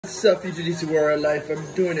What's up, future DC Warrior Life?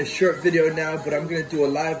 I'm doing a short video now, but I'm gonna do a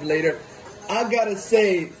live later. I gotta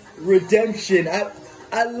say, redemption.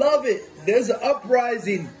 I love it. There's an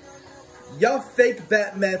uprising. Y'all fake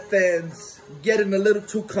Batman fans getting a little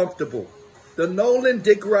too comfortable. The Nolan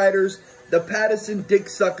dick riders, the Pattison dick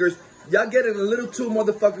suckers, y'all getting a little too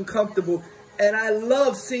motherfucking comfortable. And I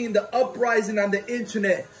love seeing the uprising on the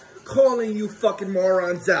internet calling you fucking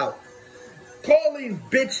morons out. Calling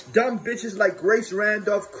dumb bitches like Grace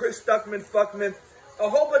Randolph, Chris Stuckman, Fuckman, a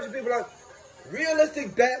whole bunch of people out.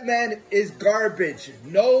 Realistic Batman is garbage.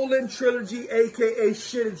 Nolan trilogy, aka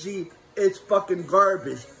Shittergy, is fucking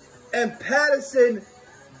garbage. And Pattison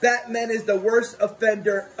Batman is the worst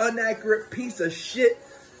offender, inaccurate piece of shit.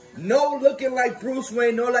 No looking like Bruce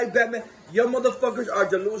Wayne, no like Batman. Your motherfuckers are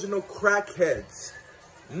delusional crackheads.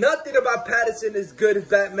 Nothing about Pattison is good as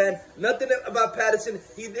Batman. Nothing about Pattison.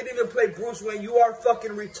 He didn't even play Bruce Wayne. You are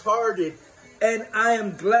fucking retarded. And I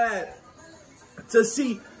am glad to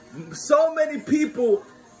see so many people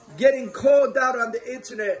getting called out on the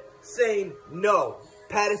internet saying, no,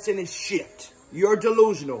 Pattison is shit. You're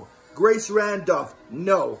delusional. Grace Randolph,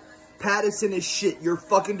 no. Pattison is shit. You're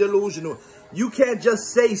fucking delusional. You can't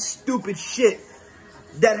just say stupid shit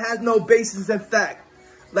that has no basis in fact.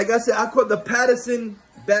 Like I said, I call the Pattison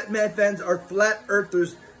Batman fans are flat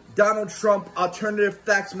earthers, Donald Trump, alternative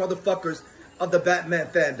facts motherfuckers of the Batman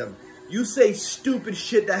fandom. You say stupid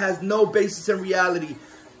shit that has no basis in reality.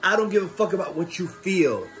 I don't give a fuck about what you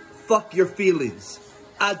feel. Fuck your feelings.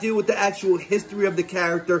 I deal with the actual history of the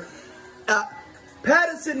character.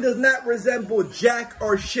 Pattison does not resemble jack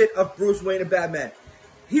or shit of Bruce Wayne and Batman.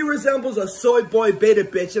 He resembles a soy boy beta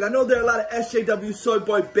bitch. And I know there are a lot of SJW soy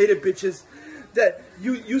boy beta bitches that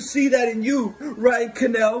you see that in you, Ryan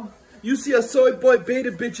Cannell. You see a soy boy beta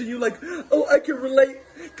bitch and you like, oh, I can relate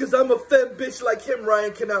because I'm a femme bitch like him,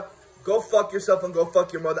 Ryan Cannell. Go fuck yourself and go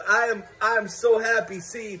fuck your mother. I am so happy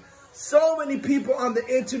seeing so many people on the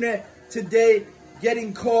internet today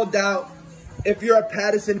getting called out. If you're a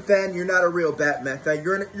Pattison fan, you're not a real Batman fan.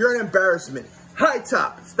 You're an embarrassment. High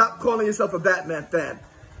Top, stop calling yourself a Batman fan.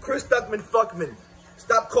 Chris Stuckman, Fuckman,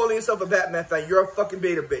 stop calling yourself a Batman fan. You're a fucking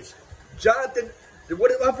beta bitch. Jonathan,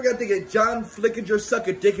 I forgot to get John Flickinger,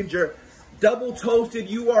 Sucker Dickinger, double toasted.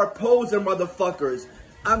 You are poser motherfuckers.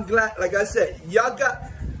 I'm glad, like I said,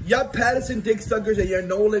 y'all Pattison dick suckers and your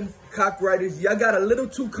Nolan cock riders. Y'all got a little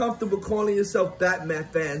too comfortable calling yourself Batman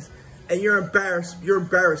fans, and you're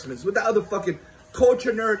embarrassments with the other fucking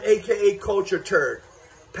culture nerd, aka culture turd.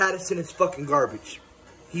 Pattison is fucking garbage.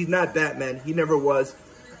 He's not Batman. He never was.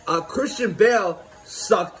 Christian Bale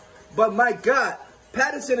sucked, but my God,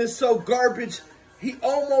 Pattison is so garbage. He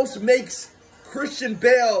almost makes Christian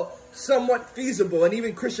Bale somewhat feasible, and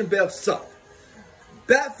even Christian Bale sucked.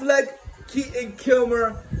 Batfleck, Keaton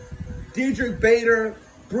Kilmer, Diedrich Bader,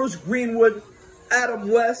 Bruce Greenwood, Adam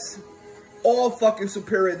West, all fucking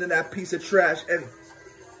superior than that piece of trash. And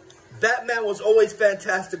Batman was always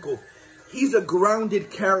fantastical. He's a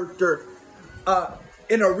grounded character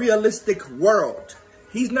in a realistic world.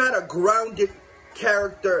 He's not a grounded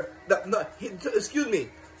character. Excuse me.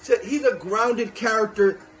 He's a grounded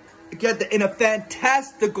character in a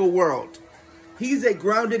fantastical world. He's a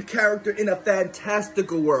grounded character in a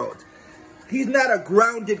fantastical world. He's not a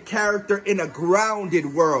grounded character in a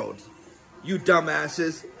grounded world. You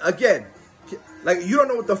dumbasses. Again, like, you don't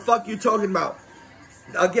know what the fuck you're talking about.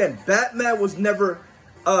 Again, Batman was never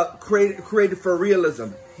created for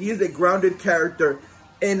realism. He is a grounded character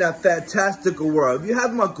in a fantastical world. If you have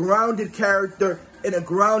him a grounded character in a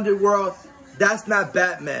grounded world, that's not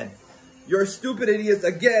Batman. You're stupid idiots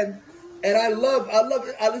again. And I love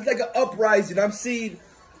it. It's like an uprising. I'm seeing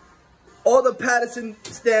all the Pattison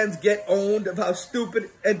stands get owned of how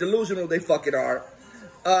stupid and delusional they fucking are.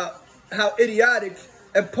 How idiotic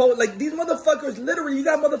and like these motherfuckers, literally, you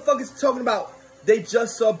got motherfuckers talking about they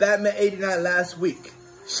just saw Batman 89 last week.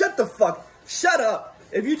 Shut the fuck. Shut up.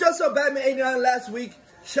 If you just saw Batman 89 last week,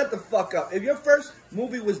 shut the fuck up. If your first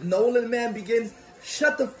movie was Nolan Man Begins,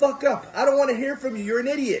 shut the fuck up. I don't want to hear from you. You're an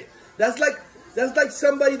idiot. That's like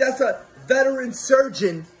somebody that's a veteran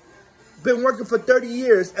surgeon, been working for 30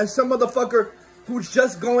 years, and some motherfucker who's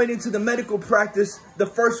just going into the medical practice the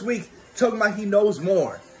first week talking about he knows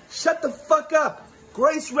more. Shut the fuck up.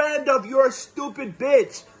 Grace Randolph, you're a stupid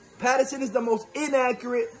bitch. Pattison is the most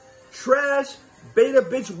inaccurate, trash, beta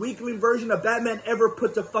bitch weakling version of Batman ever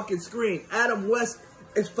put to fucking screen. Adam West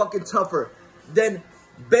is fucking tougher than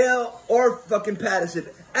Bale or fucking Pattison.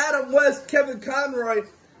 Adam West, Kevin Conroy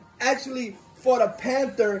actually fought a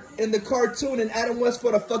panther in the cartoon, and Adam West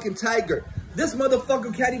fought a fucking tiger. This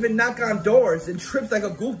motherfucker can't even knock on doors and trips like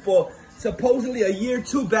a goofball. Supposedly a year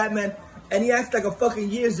 2 Batman And he acts like a fucking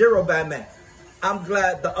year zero Batman. I'm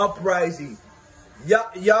glad the uprising.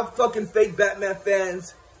 Y'all fucking fake Batman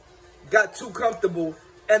fans got too comfortable.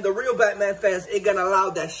 And the real Batman fans ain't gonna allow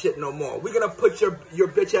that shit no more. We're gonna put your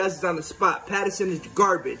bitch asses on the spot. Pattison is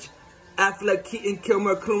garbage. Affleck, Keaton,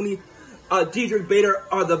 Kilmer, Clooney, Diedrich Bader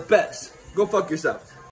are the best. Go fuck yourself.